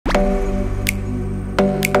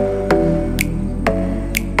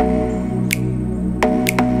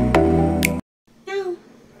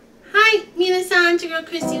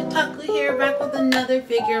back with another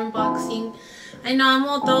figure unboxing. I know I'm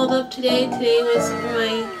all dolled up today. Today was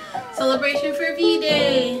my celebration for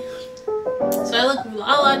V-Day. So I look a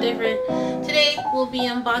lot different. Today we'll be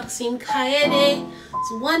unboxing Kaede.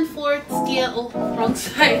 It's 1/4 scale. Oh, wrong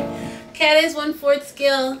side. Kaede is 1/4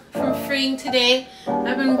 scale from Freeing today.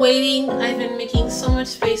 I've been waiting. I've been making so much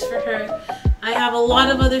space for her. I have a lot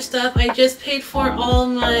of other stuff. I just paid for all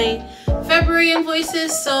my February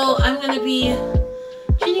invoices, so I'm going to be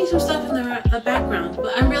changing some stuff in the background.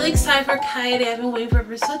 But I'm really excited for Kaede. I've been waiting for her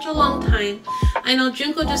for such a long time. I know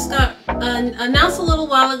Junko just got announced a little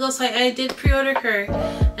while ago, so I did pre-order her.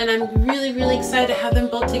 And I'm really excited to have them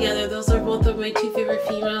both together. Those are both of my two favorite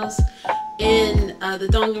females in the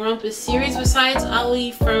Danganronpa series, besides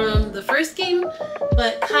Aoi from the first game.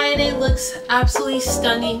 But Kaede looks absolutely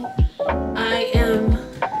stunning. I am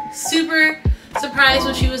super surprised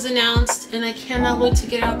when she was announced, and I cannot wait to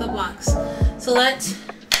get out the box. So let's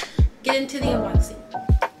get into the unboxing.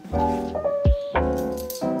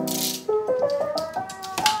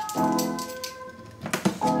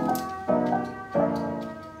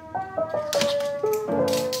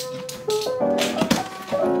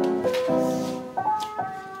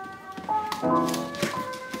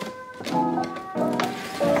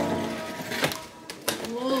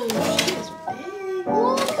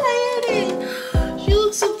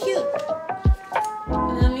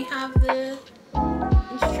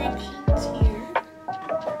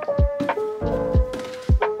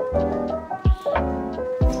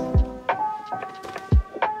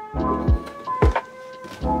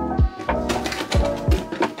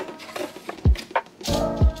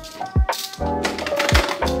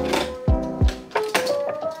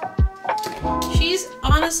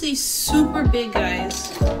 Honestly, super big,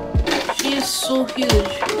 guys. She is so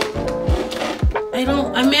huge.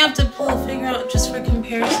 I may have to pull a figure out just for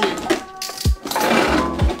comparison.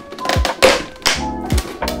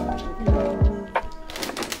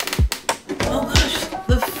 Oh gosh,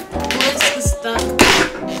 the list is stuck.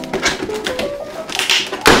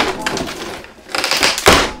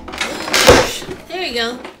 There you go.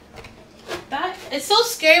 It's so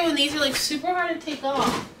scary when these are like super hard to take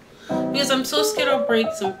off. Because I'm so scared I'll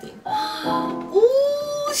break something.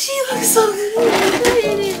 Ooh, she looks so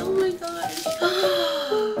good. Oh my gosh.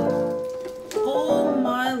 Oh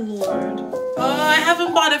my lord. Oh, I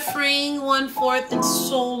haven't bought a Freeing 1/4 in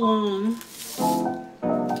so long.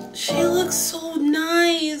 She looks so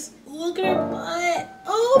nice. Look at her butt.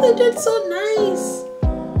 Oh, they did so nice.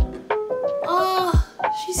 Oh,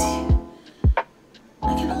 she's...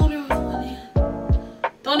 I can hold her with one hand.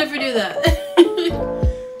 Don't ever do that.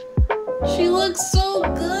 She looks so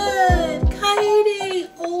good. Kaede.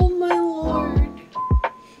 Oh my lord.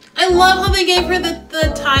 I love how they gave her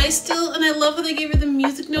the tie still, and I love how they gave her the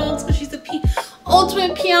music notes because she's the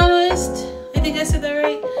ultimate pianist. I think I said that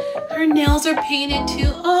right. Her nails are painted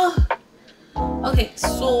too. Oh. Okay,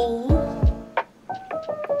 so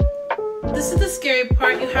this is the scary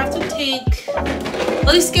part. You have to take, at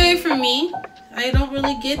least scary for me. I don't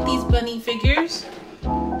really get these bunny figures.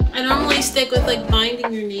 I normally stick with like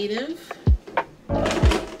binding your native.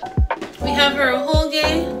 We have her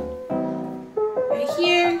Holge right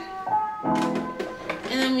here,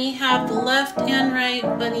 and then we have the left and right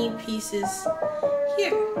bunny pieces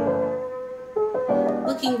here.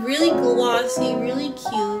 Looking really glossy, really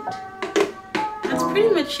cute. That's pretty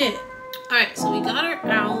much it. Alright, so we got her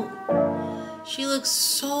out. She looks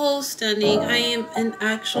so stunning. I am in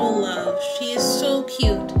actual love. She is so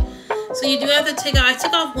cute. So you do have to take out, I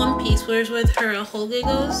took off one piece, whereas with her Holge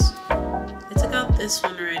goes. I took out this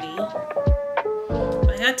one already.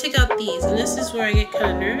 But I gotta take out these, and this is where I get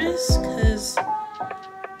kind of nervous because I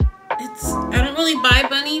don't really buy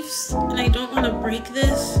bunnies, and I don't want to break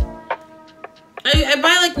this. I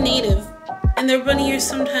buy like native, and their bunny ears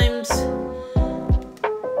sometimes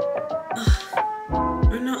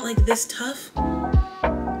are not like this tough.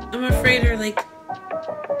 I'm afraid they're like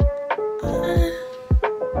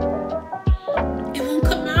it won't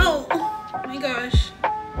come out. Oh my gosh.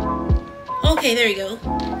 Okay, there you go.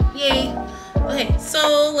 Yay. Okay,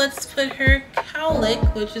 so let's put her cowlick,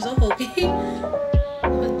 which is a Holge.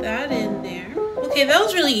 Put that in there. Okay, that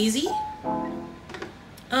was really easy.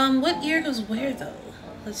 What ear goes where though?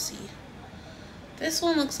 Let's see. This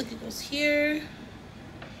one looks like it goes here.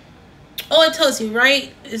 Oh, it tells you,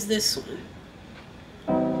 right? Is this one.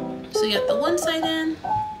 So you got the one side in.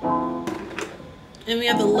 And we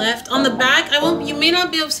have the left. On the back, you may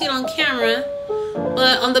not be able to see it on camera,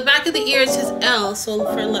 but on the back of the ear it says L, so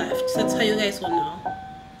for left. So that's how you guys will know.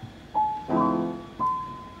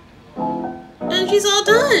 And she's all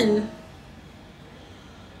done.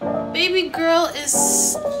 baby girl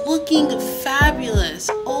is looking fabulous.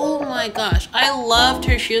 Oh my gosh. I loved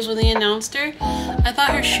her shoes when they announced her. I thought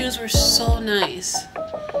her shoes were so nice.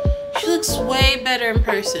 She looks way better in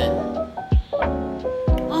person.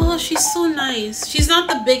 Oh, she's so nice. She's not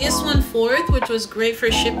the biggest 1/4, which was great for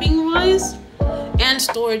shipping wise and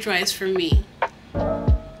storage wise for me.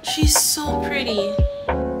 She's so pretty.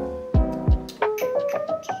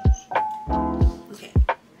 Okay.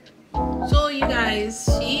 So you guys,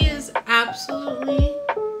 she is absolutely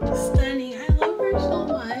stunning. I love her so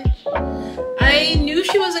much. I knew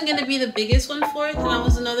she wasn't going to be the biggest 1/4, and that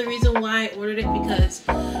was another reason why I ordered it, because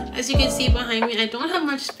as you can see behind me, I don't have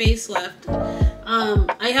much space left.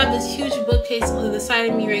 I have this huge bookcase on the side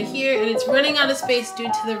of me right here, and it's running out of space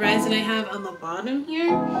due to the resin I have on the bottom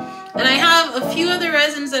here. And I have a few other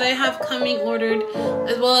resins that I have coming ordered,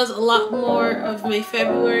 as well as a lot more of my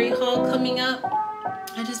February haul coming up.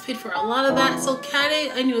 I just paid for a lot of that. So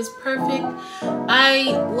Kaede, I knew was perfect. I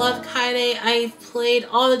love Kaede. I've played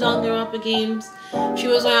all the Danganronpa games. She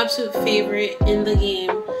was my absolute favorite in the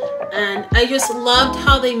game. And I just loved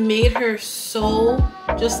how they made her so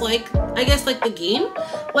just like, I guess, like the game.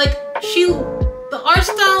 Like the art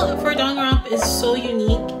style for Danganronpa is so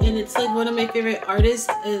unique, and it's like one of my favorite artists,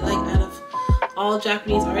 like out of all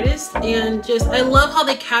Japanese artists. And just, I love how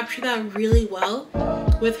they capture that really well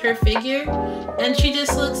with her figure, and she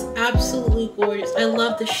just looks absolutely gorgeous. I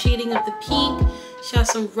love the shading of the pink. She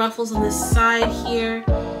has some ruffles on the side here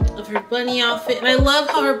of her bunny outfit, and I love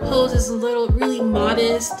how her pose is a little really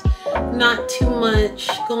modest, not too much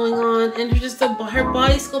going on, and her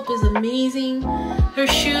body sculpt is amazing. Her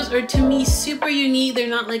shoes are, to me, super unique. They're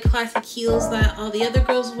not like classic heels that all the other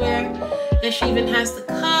girls wear. And she even has the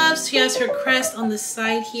cuffs. She has her crest on the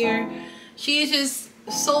side here. She is just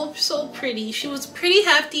so pretty. She was pretty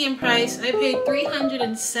hefty in price. I paid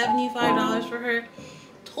 $375 for her.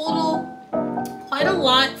 Total, quite a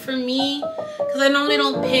lot for me, because I normally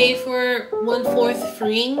don't pay for 1/4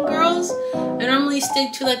 freeing girls. I normally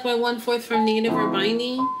stick to like my 1/4 from native or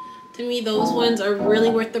binding. To me, those ones are really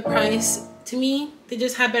worth the price. To me, they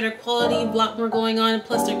just have better quality, a lot more going on, and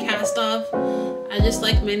plus they're cast off. I just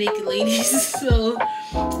like my naked ladies. So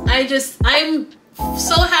I'm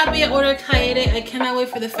so happy I ordered Kaede. I cannot wait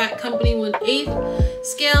for the Fat Company 1/8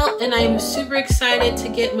 scale, and I'm super excited to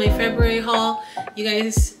get my February haul. You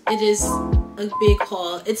guys, it is a big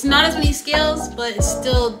haul. It's not as many scales, but it's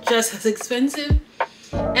still just as expensive.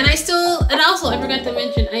 And also I forgot to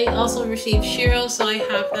mention, I also received Shiro, so I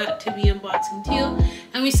have that to be unboxing too.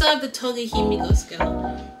 And we still have the Toge Himiko scale.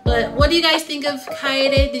 But what do you guys think of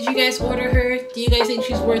Kaede? Did you guys order her? Do you guys think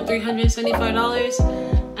she's worth $375?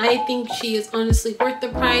 I think she is honestly worth the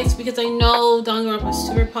price, because I know Danganronpa is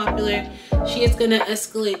super popular. She is gonna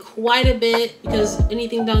escalate quite a bit, because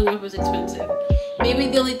anything Danganronpa is expensive. Maybe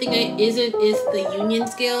the only thing isn't is the union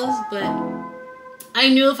scales, but I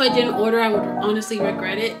knew if I didn't order, I would honestly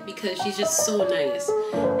regret it, because she's just so nice.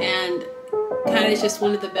 And Kaede is just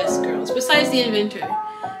one of the best girls, besides the inventor.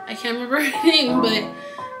 I can't remember her name, but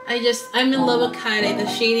I'm in love with Kaede. The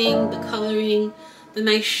shading, the coloring, the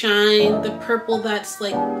nice shine, the purple that's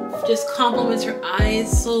like just complements her eyes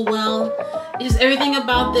so well. Just everything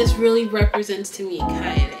about this really represents to me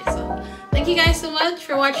Kaede. So thank you guys so much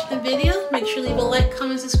for watching the video. Make sure to leave a like,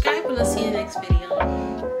 comment, subscribe, and I'll see you in the next video.